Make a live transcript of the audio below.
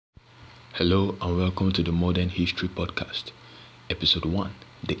Hello and welcome to the Modern History Podcast, Episode 1,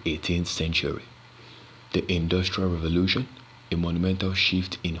 the 18th Century. The Industrial Revolution, a monumental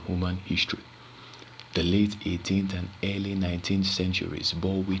shift in human history. The late 18th and early 19th centuries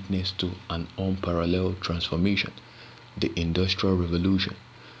bore witness to an unparalleled transformation, the Industrial Revolution.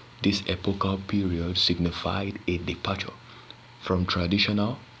 This epochal period signified a departure from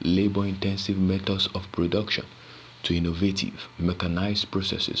traditional, labor-intensive methods of production to innovative, mechanized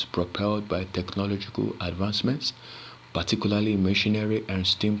processes propelled by technological advancements, particularly machinery and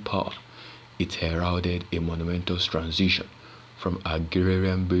steam power. It heralded a monumentous transition from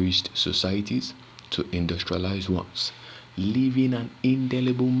agrarian-based societies to industrialized ones, leaving an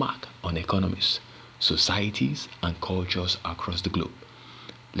indelible mark on economies, societies, and cultures across the globe.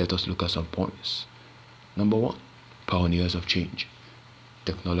 Let us look at some points. Number 1. Pioneers of change.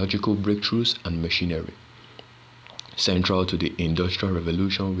 Technological breakthroughs and machinery. Central to the Industrial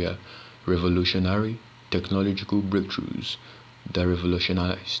Revolution were revolutionary technological breakthroughs that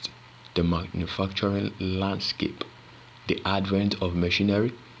revolutionized the manufacturing landscape. The advent of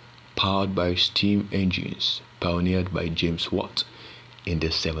machinery, powered by steam engines, pioneered by James Watt in the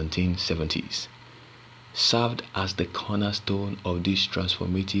 1770s, served as the cornerstone of this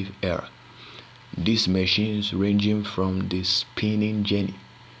transformative era. These machines, ranging from the spinning jenny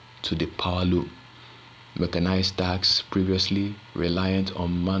to the power loom, mechanized tasks previously reliant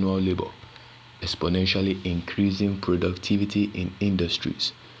on manual labor, exponentially increasing productivity in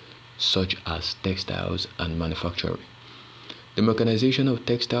industries such as textiles and manufacturing. The mechanization of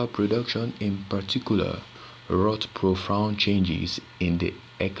textile production in particular wrought profound changes in the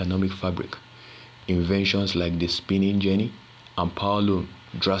economic fabric. Inventions like the spinning jenny and power loom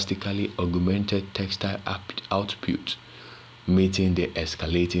drastically augmented textile output, meeting the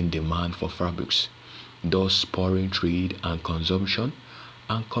escalating demand for fabrics, thus spurring trade and consumption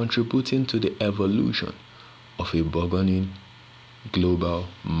and contributing to the evolution of a burgeoning global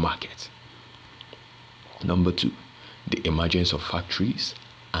market. Number 2, the emergence of factories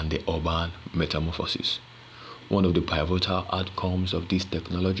and the urban metamorphosis. One of the pivotal outcomes of these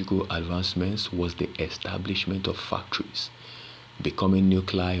technological advancements was the establishment of factories, becoming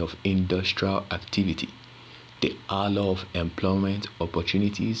nuclei of industrial activity. The allure of employment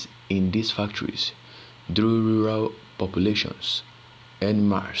opportunities in these factories drew rural populations en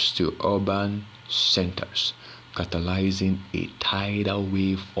masse to urban centers, catalyzing a tidal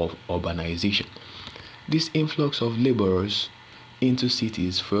wave of urbanization. This influx of laborers into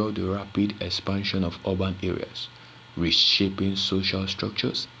cities fueled the rapid expansion of urban areas, reshaping social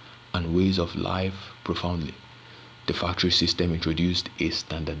structures and ways of life profoundly. The factory system introduced a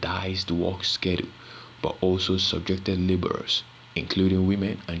standardized work schedule, but also subjected laborers, including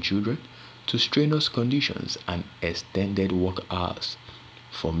women and children, to strenuous conditions and extended work hours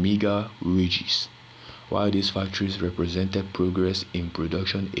for meager wages. While these factories represented progress in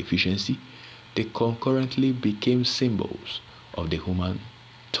production efficiency, they concurrently became symbols of the human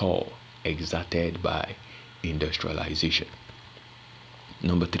toil exerted by industrialization.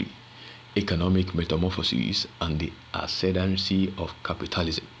 Number 3. Economic metamorphoses and the ascendancy of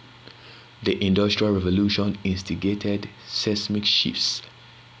capitalism. The Industrial Revolution instigated seismic shifts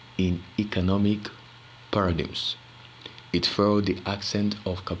in economic paradigms. It furrowed the ascent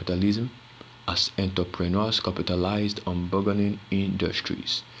of capitalism as entrepreneurs capitalized on burgeoning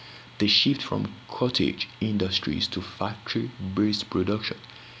industries. The shift from cottage industries to factory-based production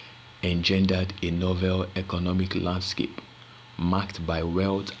engendered a novel economic landscape marked by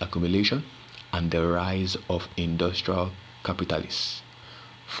wealth accumulation and the rise of industrial capitalists.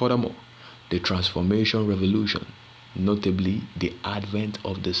 Furthermore, the Transformation Revolution, notably the advent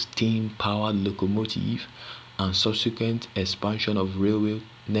of the steam-powered locomotive and subsequent expansion of railway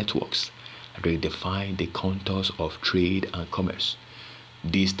networks, redefined the contours of trade and commerce.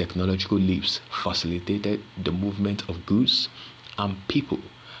 These technological leaps facilitated the movement of goods and people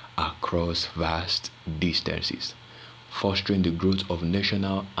across vast distances, fostering the growth of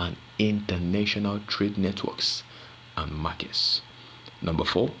national and international trade networks and markets. Number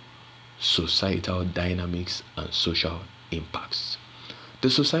 4, societal dynamics and social impacts. The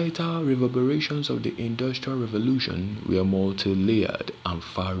societal reverberations of the Industrial Revolution were multi-layered and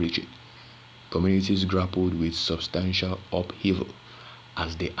far-reaching. Communities grappled with substantial upheaval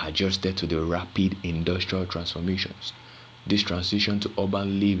as they adjusted to the rapid industrial transformations. This transition to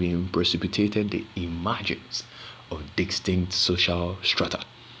urban living precipitated the emergence of distinct social strata.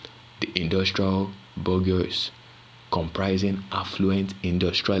 The industrial bourgeoisie, comprising affluent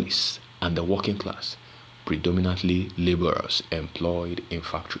industrialists and the working class, predominantly laborers employed in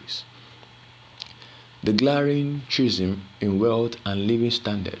factories. The glaring schism in wealth and living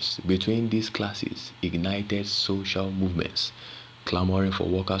standards between these classes ignited social movements clamoring for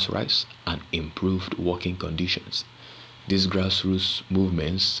workers' rights and improved working conditions. These grassroots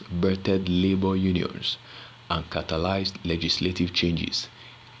movements birthed labor unions and catalyzed legislative changes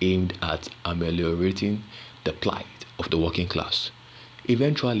aimed at ameliorating the plight of the working class,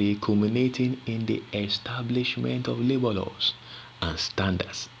 eventually culminating in the establishment of labor laws and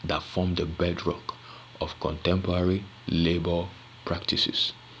standards that form the bedrock of contemporary labor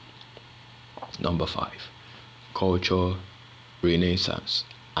practices. Number 5. Culture renaissance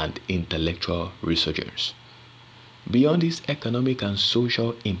and intellectual resurgence. Beyond its economic and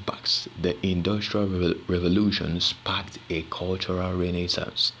social impacts, the Industrial Revolution sparked a cultural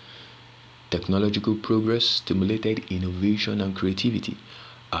renaissance. Technological progress stimulated innovation and creativity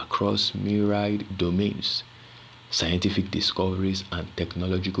across myriad domains. Scientific discoveries and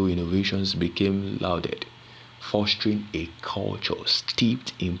technological innovations became lauded, fostering a culture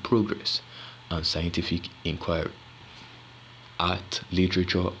steeped in progress and scientific inquiry. Art,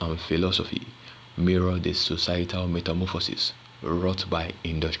 literature, and philosophy mirror the societal metamorphosis wrought by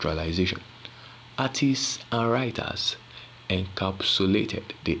industrialization. Artists and writers encapsulated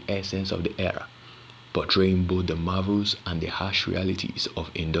the essence of the era, portraying both the marvels and the harsh realities of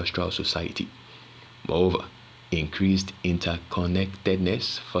industrial society. Moreover, increased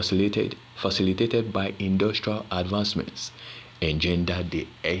interconnectedness facilitated by industrial advancements engendered the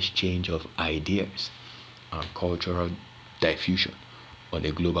exchange of ideas and cultural diffusion on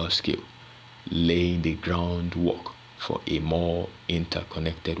a global scale, laying the groundwork for a more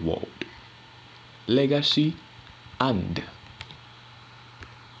interconnected world. Legacy and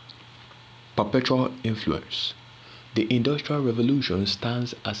perpetual influence. The Industrial Revolution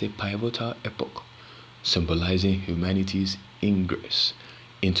stands as a pivotal epoch, symbolizing humanity's ingress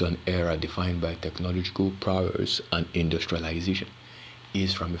into an era defined by technological prowess and industrialization.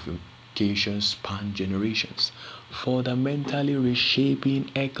 Its ramifications span generations, fundamentally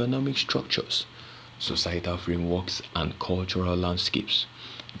reshaping economic structures, societal frameworks, and cultural landscapes.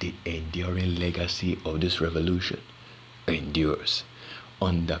 The enduring legacy of this revolution endures,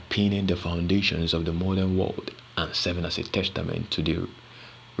 underpinning the foundations of the modern world and serving as a testament to the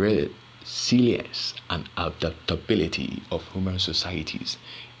resilience and adaptability of human societies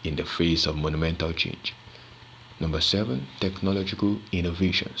in the face of monumental change. Number 7, technological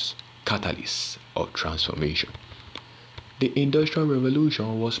innovations, catalysts of transformation. The Industrial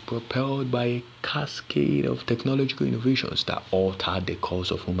Revolution was propelled by a cascade of technological innovations that altered the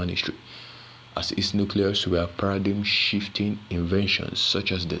course of human history. As its nucleus were paradigm-shifting inventions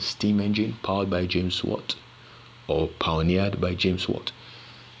such as the steam engine powered by James Watt or pioneered by James Watt.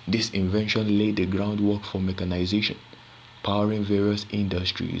 This invention laid the groundwork for mechanization, powering various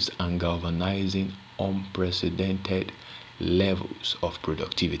industries and galvanizing unprecedented levels of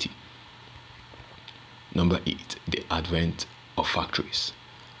productivity. Number 8, the advent of factories,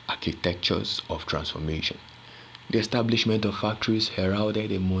 architectures of transformation. The establishment of factories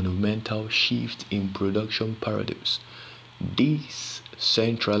heralded a monumental shift in production paradigms. These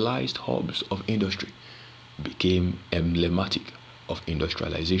centralized hubs of industry became emblematic of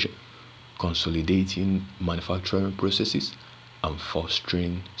industrialization, consolidating manufacturing processes and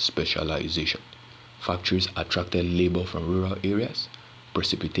fostering specialization. Factories attracted labor from rural areas,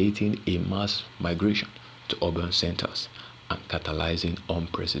 precipitating a mass migration to urban centers and catalyzing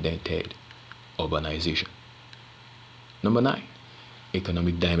unprecedented urbanization. Number 9,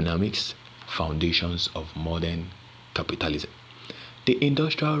 economic dynamics, foundations of modern capitalism. The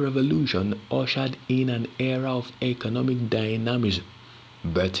Industrial Revolution ushered in an era of economic dynamism,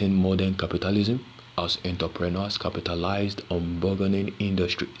 birthing modern capitalism as entrepreneurs capitalized on burgeoning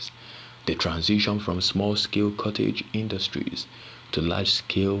industries. The transition from small-scale cottage industries to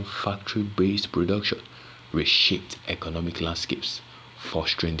large-scale factory-based production reshaped economic landscapes,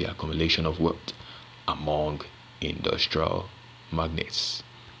 fostering the accumulation of wealth among industrial magnates.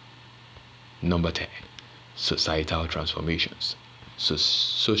 Number 10, societal transformations,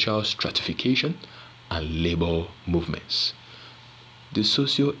 social stratification, and labor movements. The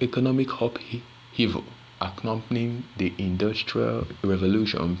socio-economic upheaval accompanying the Industrial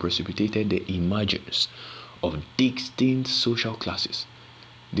Revolution precipitated the emergence of distinct social classes.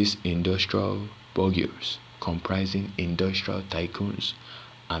 These industrial bourgeois, comprising industrial tycoons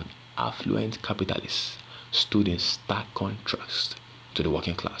and affluent capitalists, stood in stark contrast to the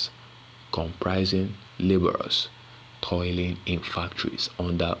working class, comprising laborers toiling in factories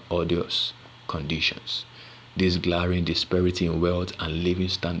under odious conditions. This glaring disparity in wealth and living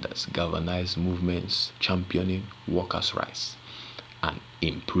standards galvanized movements championing workers' rights and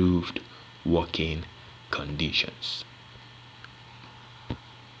improved working conditions.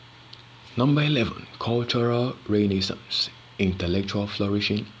 Number 11. Cultural Renaissance, intellectual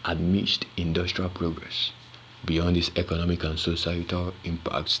flourishing amidst industrial progress. Beyond its economic and societal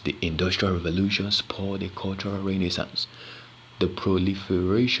impacts, the Industrial Revolution spurred a cultural renaissance. The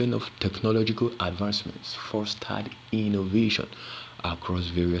proliferation of technological advancements fostered innovation across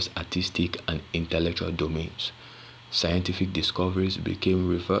various artistic and intellectual domains. Scientific discoveries became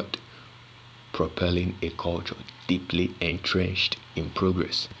revered, propelling a culture deeply entrenched in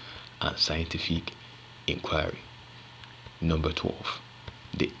progress and scientific inquiry. Number 12.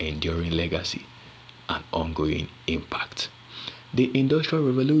 The enduring legacy and ongoing impact. The Industrial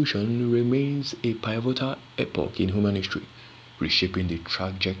Revolution remains a pivotal epoch in human history, reshaping the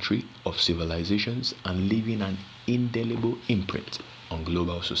trajectory of civilizations and leaving an indelible imprint on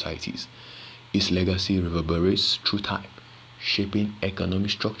global societies. Its legacy reverberates through time, shaping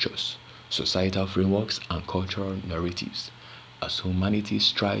economic structures, societal frameworks, and cultural narratives. As humanity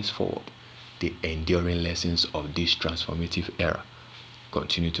strives forward, the enduring lessons of this transformative era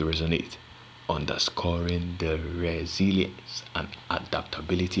continue to resonate, underscoring the resilience and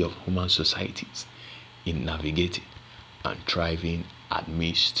adaptability of human societies in navigating and thriving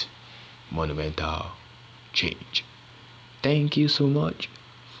amidst monumental change. Thank you so much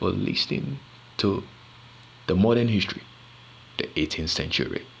for listening to the modern history, the 18th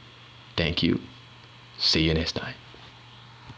century. Thank you. See you next time.